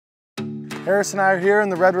Harris and I are here in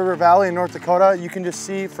the Red River Valley in North Dakota. You can just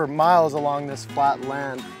see for miles along this flat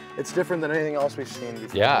land. It's different than anything else we've seen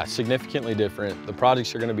before. Yeah, significantly different. The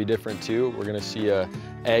projects are going to be different too. We're going to see a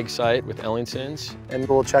ag site with Ellingson's. And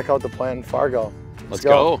we'll check out the plant in Fargo. Let's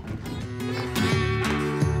go.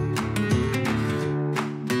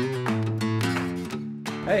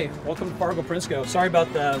 Hey, welcome to Fargo, Prinsco. Sorry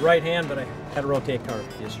about the right hand, but I had a rotate car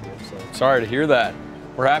yesterday. So. Sorry to hear that.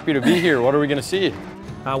 We're happy to be here. What are we going to see?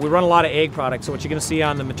 We run a lot of egg products, so what you're going to see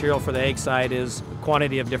on the material for the egg side is a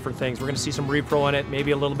quantity of different things. We're going to see some repro in it,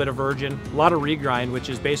 maybe a little bit of virgin, a lot of regrind, which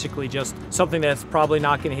is basically just something that's probably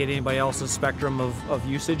not going to hit anybody else's spectrum of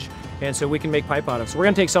usage, and so we can make pipe out of it. So we're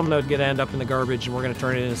going to take something that would end up in the garbage and we're going to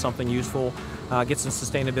turn it into something useful, get some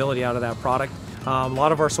sustainability out of that product. A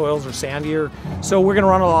lot of our soils are sandier, so we're going to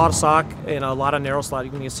run a lot of sock and a lot of narrow slot.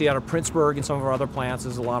 You can see out of Princeburg and some of our other plants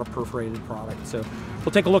is a lot of perforated product. So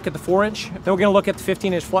we'll take a look at the 4-inch, then we're going to look at the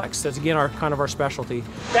 15-inch flex. That's again kind of our specialty.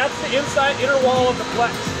 That's the inside inner wall of the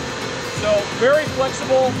flex. So very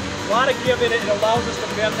flexible, a lot of give in it. It allows us to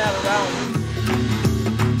bend that around.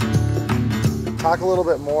 Talk a little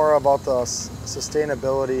bit more about the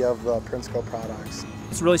sustainability of the Prinsco products.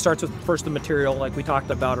 It really starts with first the material, like we talked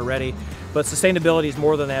about already, but sustainability is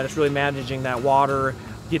more than that. It's really managing that water,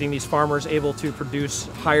 getting these farmers able to produce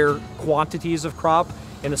higher quantities of crop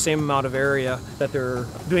in the same amount of area that they're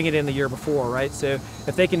doing it in the year before, right? So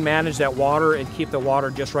if they can manage that water and keep the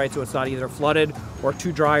water just right so it's not either flooded or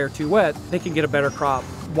too dry or too wet, they can get a better crop.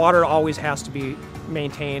 Water always has to be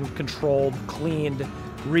maintained, controlled, cleaned,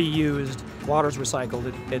 reused. Water's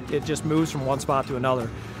recycled. It just moves from one spot to another.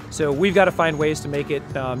 So we've got to find ways to make it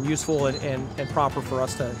useful and proper for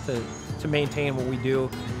us to maintain what we do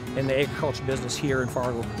in the agriculture business here in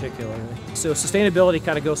Fargo particularly. So sustainability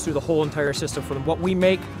kind of goes through the whole entire system from what we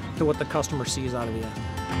make to what the customer sees out of the end.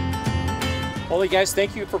 Well, guys,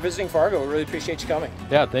 thank you for visiting Fargo. We really appreciate you coming.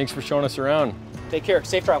 Yeah, thanks for showing us around. Take care.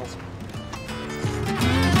 Safe travels.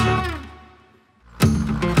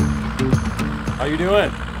 How you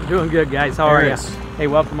doing? Doing good, guys. How are you? Hey,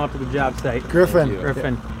 welcome up to the job site. Griffin.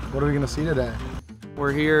 Griffin. What are we going to see today?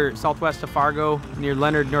 We're here southwest of Fargo, near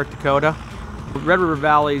Leonard, North Dakota. Red River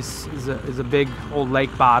Valley is a big old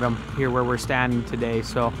lake bottom here where we're standing today,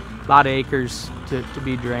 so a lot of acres to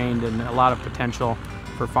be drained and a lot of potential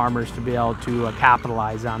for farmers to be able to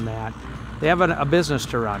capitalize on that. They have a business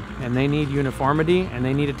to run, and they need uniformity, and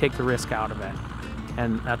they need to take the risk out of it.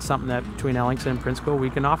 And that's something that between Ellingson and Prinsco, we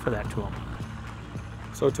can offer that to them.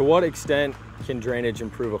 So to what extent can drainage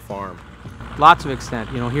improve a farm? Lots of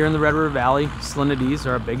extent. You know, here in the Red River Valley, salinities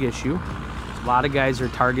are a big issue. A lot of guys are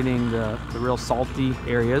targeting the real salty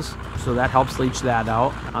areas, so that helps leach that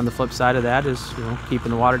out. On the flip side of that is, you know,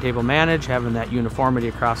 keeping the water table managed, having that uniformity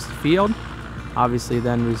across the field, obviously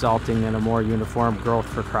then resulting in a more uniform growth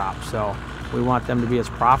for crops. So we want them to be as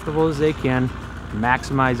profitable as they can,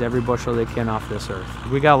 maximize every bushel they can off this earth.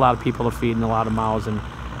 We got a lot of people to feed and a lot of mouths, and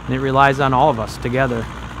it relies on all of us together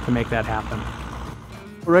to make that happen.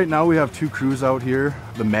 Right now we have 2 crews out here.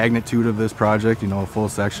 The magnitude of this project, you know, a full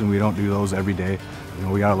section, we don't do those every day. You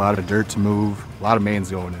know, we got a lot of dirt to move, a lot of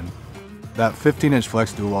mains going in. That 15-inch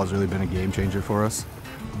flex dual wall has really been a game changer for us.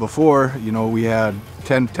 Before, you know, we had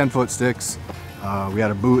 10-foot sticks. We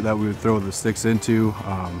had a boot that we would throw the sticks into.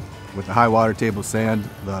 With the high water table sand,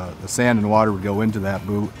 the sand and water would go into that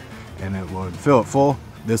boot and it would fill it full.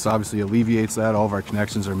 This obviously alleviates that. All of our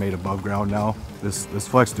connections are made above ground now. This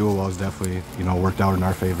flex dual wall has definitely, you know, worked out in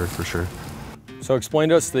our favor for sure. So explain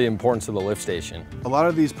to us the importance of the lift station. A lot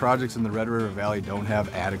of these projects in the Red River Valley don't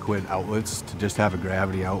have adequate outlets to just have a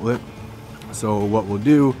gravity outlet. So what we'll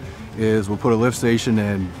do is we'll put a lift station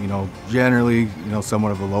in, you know, generally, you know,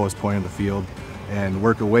 somewhat of the lowest point of the field and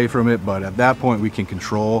work away from it. But at that point, we can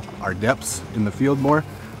control our depths in the field more.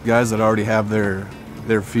 Guys that already have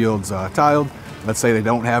their fields tiled, let's say they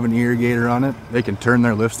don't have an irrigator on it, they can turn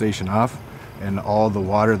their lift station off and all the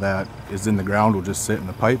water that is in the ground will just sit in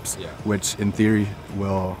the pipes, which in theory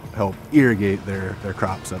will help irrigate their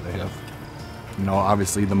crops that they have. You know,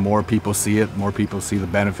 obviously the more people see it, more people see the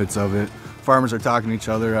benefits of it. Farmers are talking to each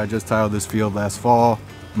other. I just tiled this field last fall.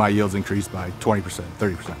 My yields increased by 20%,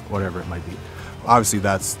 30%, whatever it might be. Obviously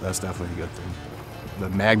that's definitely a good thing. The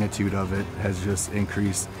magnitude of it has just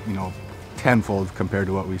increased, you know, tenfold compared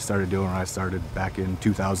to what we started doing when I started back in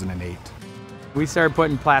 2008. We started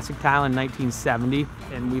putting plastic tile in 1970,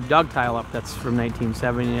 and we've dug tile up that's from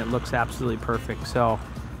 1970, and it looks absolutely perfect. So,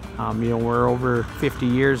 you know, we're over 50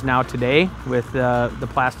 years now today with the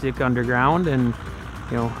plastic underground, and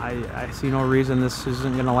you know, I see no reason this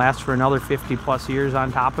isn't going to last for another 50 plus years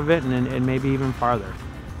on top of it, and maybe even farther.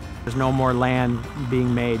 There's no more land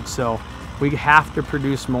being made, so We have to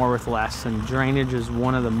produce more with less, and drainage is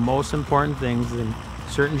one of the most important things in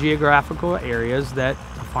certain geographical areas that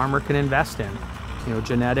a farmer can invest in. You know,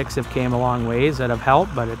 genetics have came a long ways that have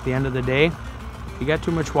helped, but at the end of the day, if you got too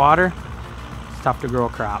much water, it's tough to grow a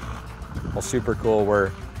crop. Well, super cool.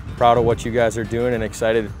 We're proud of what you guys are doing and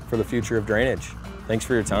excited for the future of drainage. Thanks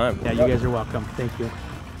for your time. Yeah, you guys are welcome. Thank you.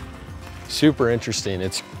 Super interesting.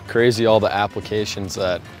 It's crazy all the applications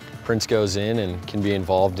that Prinsco's in and can be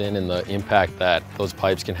involved in, and the impact that those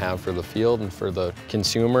pipes can have for the field and for the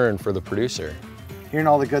consumer and for the producer. Hearing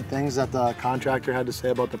all the good things that the contractor had to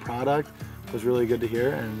say about the product was really good to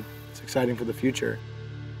hear, and it's exciting for the future.